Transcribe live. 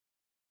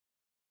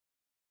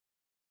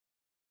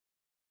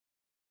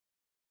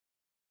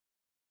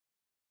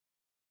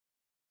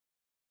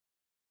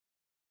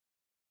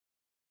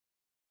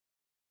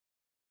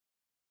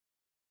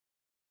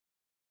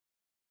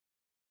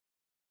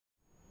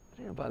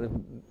don't know about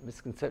the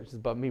misconceptions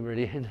about me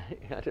really.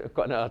 I don't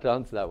quite know how to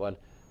answer that one.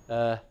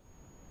 The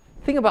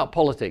thing about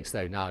politics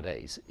though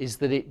nowadays is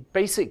that it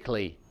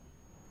basically,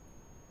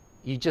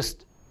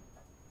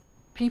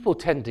 people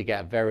tend to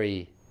get a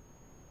very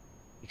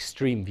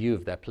extreme view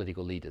of their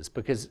political leaders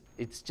because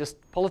it's just,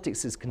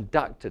 politics is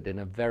conducted in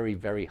a very,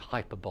 very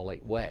hyperbolic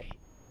way.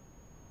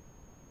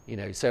 You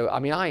know, so I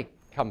mean, I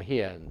come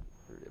here and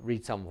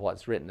read some of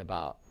what's written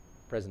about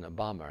President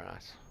Obama,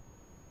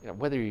 and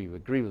whether you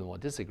agree with him or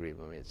disagree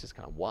with him, it's just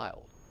kind of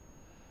wild.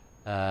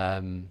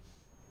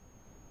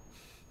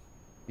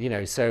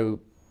 So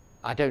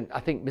I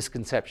think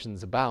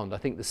misconceptions abound. I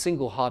think the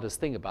single hardest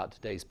thing about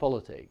today's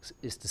politics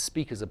is to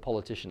speak as a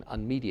politician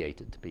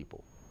unmediated to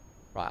people.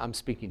 Right, I'm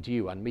speaking to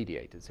you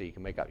unmediated, so you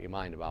can make up your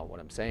mind about what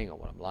I'm saying or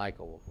what I'm like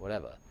or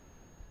whatever.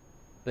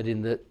 But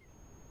in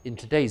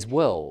today's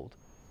world,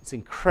 it's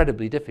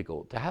incredibly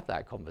difficult to have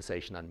that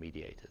conversation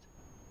unmediated.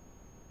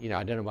 I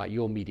don't know about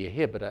your media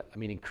here, but I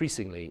mean,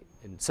 increasingly,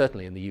 and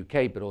certainly in the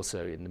UK, but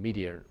also in the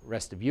media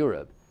rest of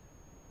Europe,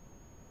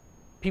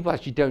 people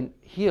actually don't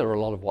hear a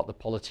lot of what the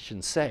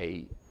politicians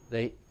say.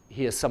 They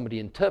hear somebody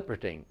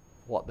interpreting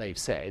what they've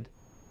said,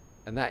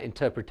 and that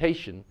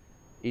interpretation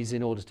is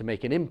in order to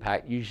make an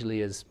impact,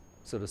 usually as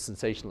sort of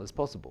sensational as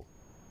possible.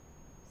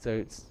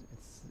 So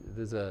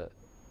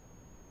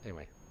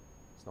anyway,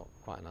 it's not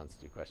quite an answer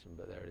to your question,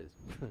 but there it is.